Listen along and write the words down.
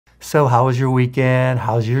So how was your weekend?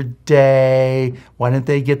 How's your day? Why didn't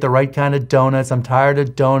they get the right kind of donuts? I'm tired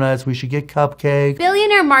of donuts. We should get cupcakes.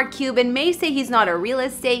 Billionaire Mark Cuban may say he's not a real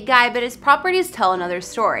estate guy, but his properties tell another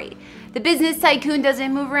story. The business tycoon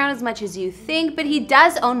doesn't move around as much as you think, but he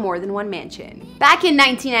does own more than one mansion. Back in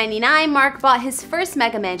 1999, Mark bought his first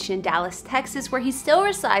mega mansion in Dallas, Texas, where he still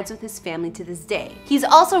resides with his family to this day. He's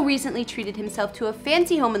also recently treated himself to a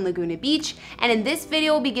fancy home in Laguna Beach, and in this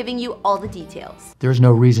video, we'll be giving you all the details. There's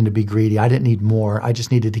no reason to be greedy. I didn't need more. I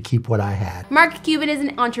just needed to keep what I had. Mark Cuban is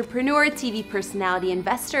an entrepreneur, TV personality,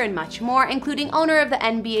 investor, and much more, including owner of the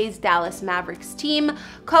NBA's Dallas Mavericks team,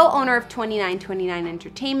 co-owner of 2929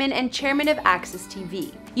 Entertainment, and chairman of Access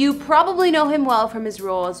TV. You probably know him well from his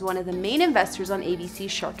role as one of the main investors on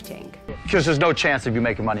ABC's Shark Tank. Because there's no chance of you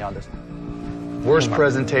making money on this. Worst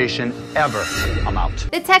presentation ever. I'm out.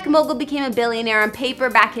 The tech mogul became a billionaire on paper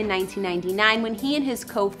back in 1999 when he and his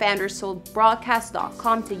co-founder sold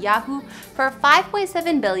Broadcast.com to Yahoo for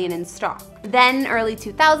 $5.7 billion in stock. Then, early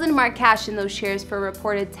 2000, Mark cashed in those shares for a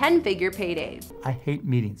reported 10-figure payday. I hate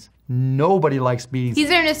meetings. Nobody likes meetings. He's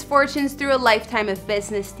earned his fortunes through a lifetime of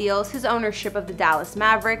business deals, his ownership of the Dallas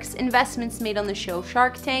Mavericks, investments made on the show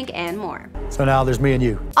Shark Tank, and more. So now there's me and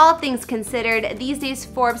you. All things considered, these days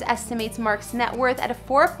Forbes estimates Mark's net worth at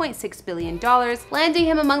 $4.6 billion, landing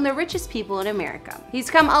him among the richest people in America. He's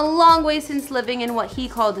come a long way since living in what he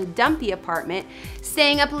called a dumpy apartment,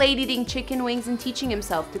 staying up late eating chicken wings and teaching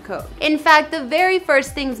himself to code. In fact, the very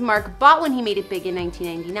first things Mark bought when he made it big in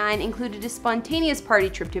 1999 included a spontaneous party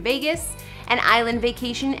trip to Vegas, an island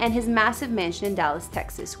vacation, and his massive mansion in Dallas,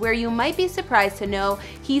 Texas, where you might be surprised to know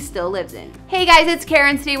he still lives in. Hey guys, it's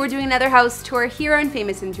Karen. Today we're doing another house tour here on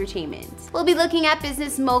Famous Entertainment. We'll be looking at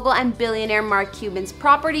business mogul and billionaire Mark Cuban's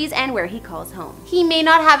properties and where he calls home. He may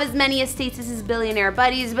not have as many estates as his billionaire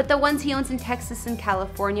buddies, but the ones he owns in Texas and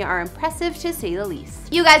California are impressive to say the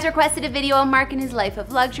least. You guys requested a video on Mark and his life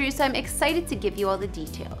of luxury, so I'm excited to give you all the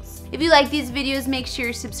details. If you like these videos, make sure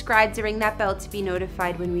you're subscribed and ring that bell to be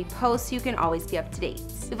notified when we post so you can always be up to date.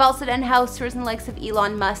 We've also done house tours in the likes of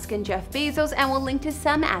Elon Musk and Jeff Bezos, and we'll link to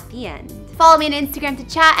some at the end. Follow me on Instagram to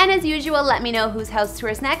chat, and as usual, let me know whose house tour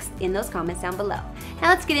is next in those comments down below. Now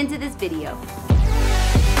let's get into this video.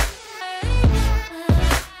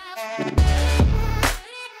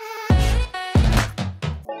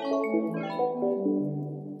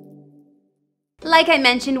 Like I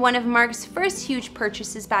mentioned, one of Mark's first huge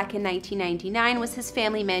purchases back in 1999 was his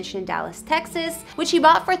family mansion in Dallas, Texas, which he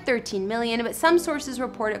bought for $13 million, but some sources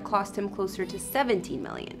report it cost him closer to $17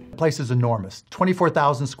 million. The place is enormous.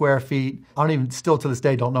 24,000 square feet. I don't even, still to this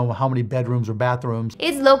day, don't know how many bedrooms or bathrooms.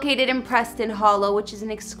 It's located in Preston Hollow, which is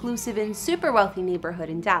an exclusive and super wealthy neighborhood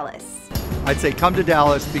in Dallas. I'd say come to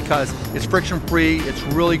Dallas because it's friction-free, it's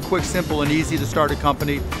really quick, simple, and easy to start a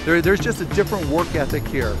company. There's just a different work ethic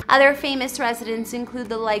here. Other famous residents include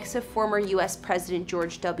the likes of former US President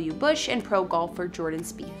George W. Bush and pro golfer Jordan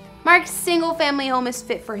Spieth. Mark's single-family home is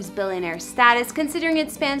fit for his billionaire status, considering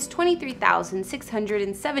it spans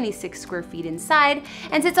 23,676 square feet inside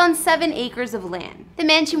and sits on 7 acres of land. The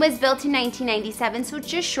mansion was built in 1997, so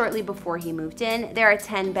just shortly before he moved in. There are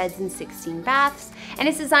 10 beds and 16 baths, and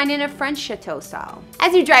it's designed in a French chateau style.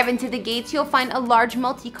 As you drive into the gates, you'll find a large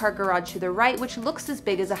multi-car garage to the right, which looks as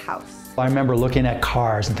big as a house. I remember looking at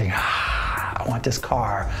cars and thinking, I want this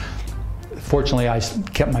car. Fortunately, I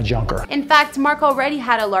kept my junker. In fact, Mark already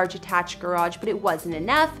had a large attached garage, but it wasn't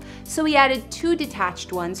enough, so he added 2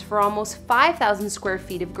 detached ones for almost 5,000 square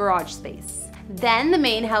feet of garage space. Then the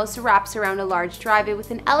main house wraps around a large driveway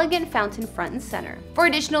with an elegant fountain front and center. For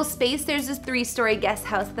additional space, there's this 3-story guest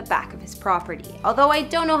house at the back of his property. Although I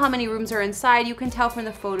don't know how many rooms are inside, you can tell from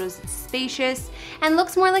the photos it's spacious and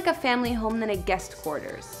looks more like a family home than a guest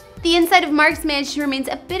quarters. The inside of Mark's mansion remains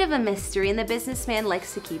a bit of a mystery, and the businessman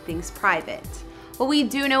likes to keep things private. What we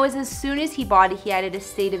do know is as soon as he bought it, he added a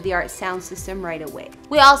state-of-the-art sound system right away.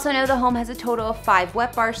 We also know the home has a total of 5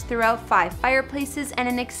 wet bars throughout, 5 fireplaces, and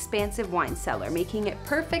an expansive wine cellar, making it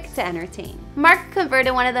perfect to entertain. Mark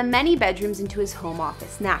converted one of the many bedrooms into his home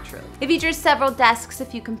office naturally. It features several desks, a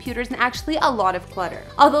few computers, and actually a lot of clutter.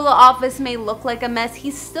 Although the office may look like a mess,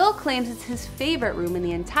 he still claims it's his favorite room in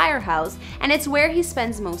the entire house, and it's where he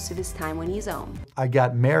spends most of his time when he's home. I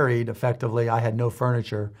got married, effectively. I had no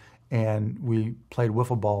furniture. and we played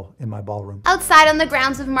wiffle ball in my ballroom. Outside on the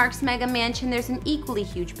grounds of Mark's mega mansion, there's an equally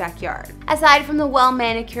huge backyard. Aside from the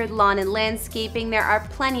well-manicured lawn and landscaping, there are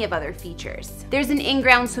plenty of other features. There's an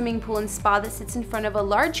in-ground swimming pool and spa that sits in front of a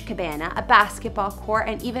large cabana, a basketball court,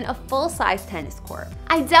 and even a full-size tennis court.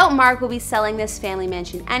 I doubt Mark will be selling this family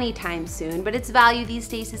mansion anytime soon, but its value these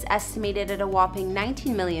days is estimated at a whopping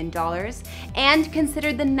 $19 million and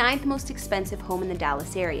considered the 9th most expensive home in the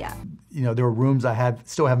Dallas area. You know, there were rooms I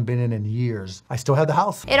still haven't been in years. I still have the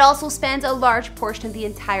house. It also spans a large portion of the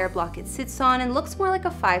entire block it sits on and looks more like a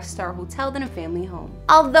 5-star hotel than a family home.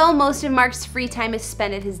 Although most of Mark's free time is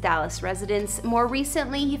spent at his Dallas residence, more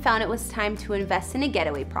recently he found it was time to invest in a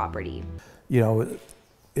getaway property. You know,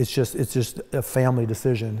 it's just a family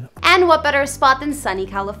decision. And what better spot than sunny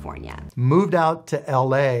California? Moved out to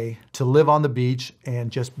LA to live on the beach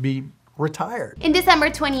and just be retired. In December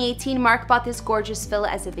 2018, Mark bought this gorgeous villa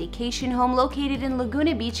as a vacation home located in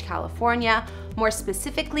Laguna Beach, California, more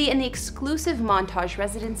specifically in the exclusive Montage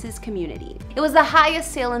Residences community. It was the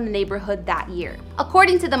highest sale in the neighborhood that year.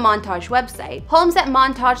 According to the Montage website, homes at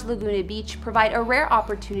Montage Laguna Beach provide a rare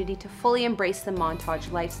opportunity to fully embrace the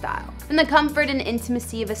Montage lifestyle. From the comfort and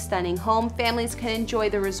intimacy of a stunning home, families can enjoy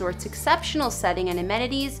the resort's exceptional setting and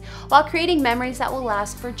amenities while creating memories that will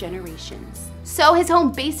last for generations. So his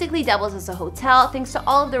home basically doubles as a hotel thanks to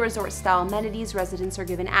all of the resort-style amenities residents are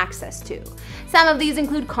given access to. Some of these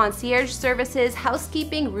include concierge services,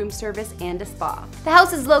 housekeeping, room service, and a spa. The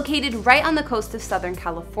house is located right on the coast of Southern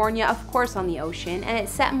California, of course on the ocean, and it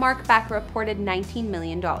set Mark back a reported $19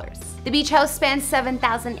 million. The beach house spans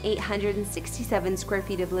 7,867 square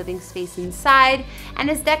feet of living space inside and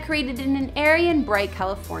is decorated in an airy and bright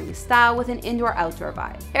California style with an indoor-outdoor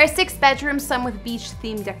vibe. There are 6 bedrooms, some with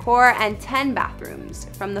beach-themed decor, and 10 bathrooms.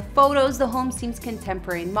 From the photos, the home seems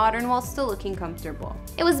contemporary and modern while still looking comfortable.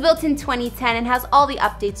 It was built in 2010 and has all the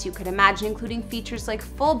updates you could imagine, including features like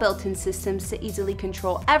full built-in systems to easily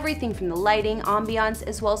control everything from the lighting, ambiance,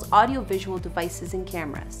 as well as audio-visual devices and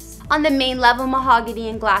cameras. On the main level, mahogany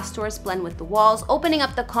and glass doors blend with the walls, opening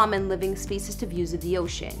up the common living spaces to views of the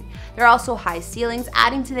ocean. There are also high ceilings,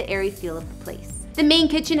 adding to the airy feel of the place. The main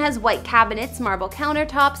kitchen has white cabinets, marble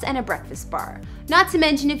countertops, and a breakfast bar. Not to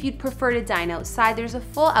mention, if you'd prefer to dine outside, there's a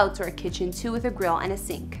full outdoor kitchen too with a grill and a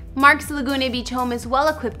sink. Mark's Laguna Beach home is well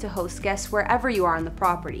equipped to host guests wherever you are on the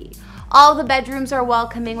property. All the bedrooms are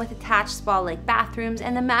welcoming with attached spa-like bathrooms,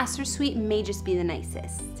 and the master suite may just be the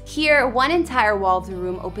nicest. Here, one entire wall of the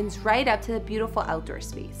room opens right up to the beautiful outdoor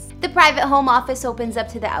space. The private home office opens up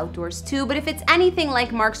to the outdoors too, but if it's anything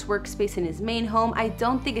like Mark's workspace in his main home, I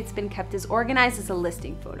don't think it's been kept as organized as a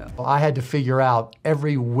listing photo. I had to figure out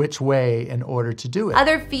every which way in order to do it.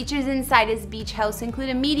 Other features inside his beach house include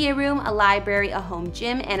a media room, a library, a home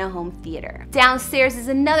gym, and a home theater. Downstairs is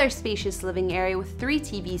another spacious living area with 3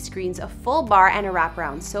 TV screens, a full bar, and a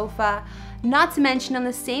wraparound sofa. Not to mention, on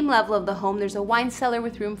the same level of the home, there's a wine cellar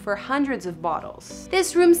with room for hundreds of bottles.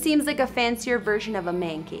 This room seems like a fancier version of a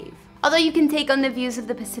man cave. Although you can take on the views of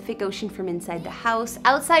the Pacific Ocean from inside the house,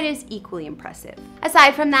 outside is equally impressive.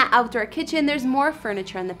 Aside from that outdoor kitchen, there's more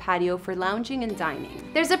furniture on the patio for lounging and dining.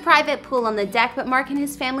 There's a private pool on the deck, but Mark and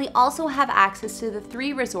his family also have access to the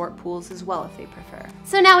 3 resort pools as well if they prefer.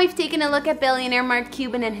 So now we've taken a look at billionaire Mark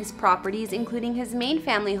Cuban and his properties, including his main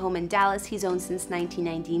family home in Dallas he's owned since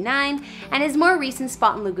 1999, and his more recent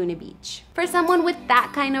spot in Laguna Beach. For someone with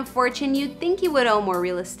that kind of fortune, you'd think he would own more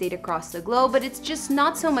real estate across the globe, but it's just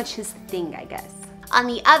not so much his thing, I guess. On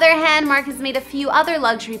the other hand, Mark has made a few other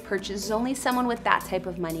luxury purchases only someone with that type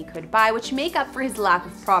of money could buy, which make up for his lack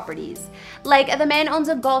of properties. Like, the man owns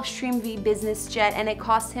a Gulfstream V business jet and it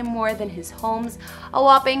costs him more than his home's, a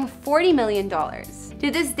whopping $40 million. To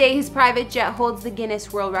this day, his private jet holds the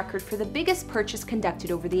Guinness World Record for the biggest purchase conducted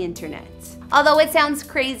over the internet. Although it sounds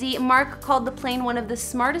crazy, Mark called the plane one of the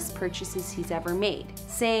smartest purchases he's ever made,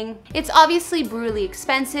 saying, "It's obviously brutally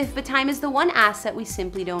expensive, but time is the one asset we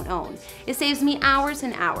simply don't own. It saves me hours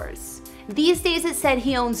and hours." These days, it said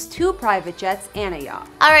he owns 2 private jets and a yacht.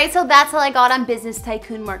 Alright, so that's all I got on business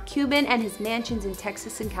tycoon Mark Cuban and his mansions in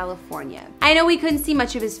Texas and California. I know we couldn't see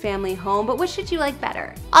much of his family home, but which did you like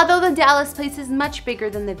better? Although the Dallas place is much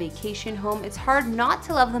bigger than the vacation home, it's hard not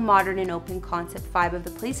to love the modern and open concept vibe of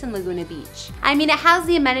the place in Laguna Beach. I mean, it has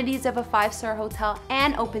the amenities of a 5-star hotel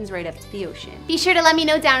and opens right up to the ocean. Be sure to let me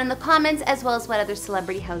know down in the comments as well as what other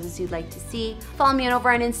celebrity houses you'd like to see. Follow me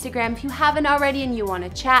over on Instagram if you haven't already and you want to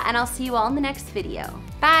chat, and I'll see you all in the next video.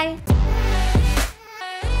 Bye!